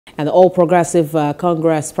And the All Progressive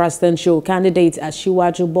Congress presidential candidate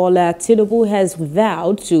Asiwaju Bola Tinubu has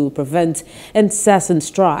vowed to prevent incessant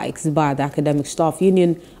strikes by the Academic Staff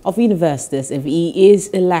Union of Universities if he is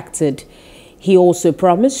elected. He also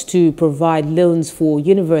promised to provide loans for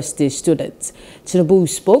university students. Tinubu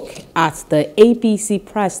spoke at the APC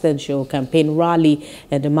presidential campaign rally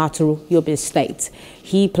in the Maturu, Yobe state.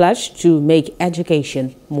 He pledged to make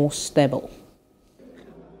education more stable.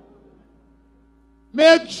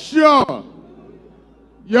 Make sure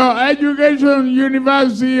your education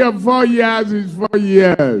university of 4 years is 4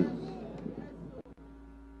 years.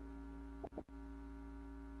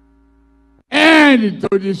 End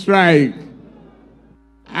to the strike.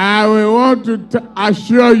 I will want to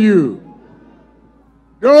assure you,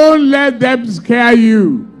 don't let them scare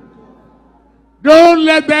you. Don't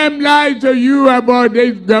let them lie to you about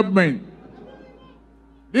this government.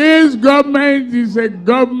 This government is a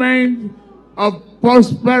government of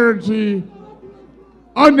prosperity,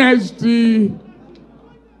 honesty,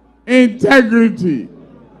 integrity.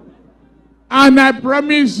 And I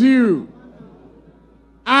promise you,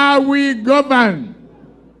 I will govern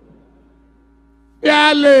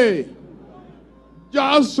fairly,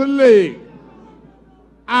 justly,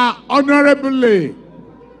 and honorably,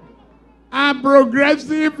 and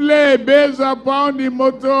progressively based upon the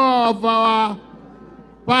motto of our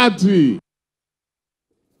party.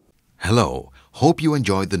 Hello, hope you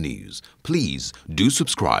enjoyed the news. Please do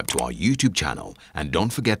subscribe to our YouTube channel and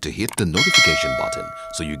don't forget to hit the notification button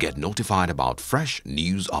so you get notified about fresh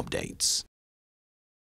news updates.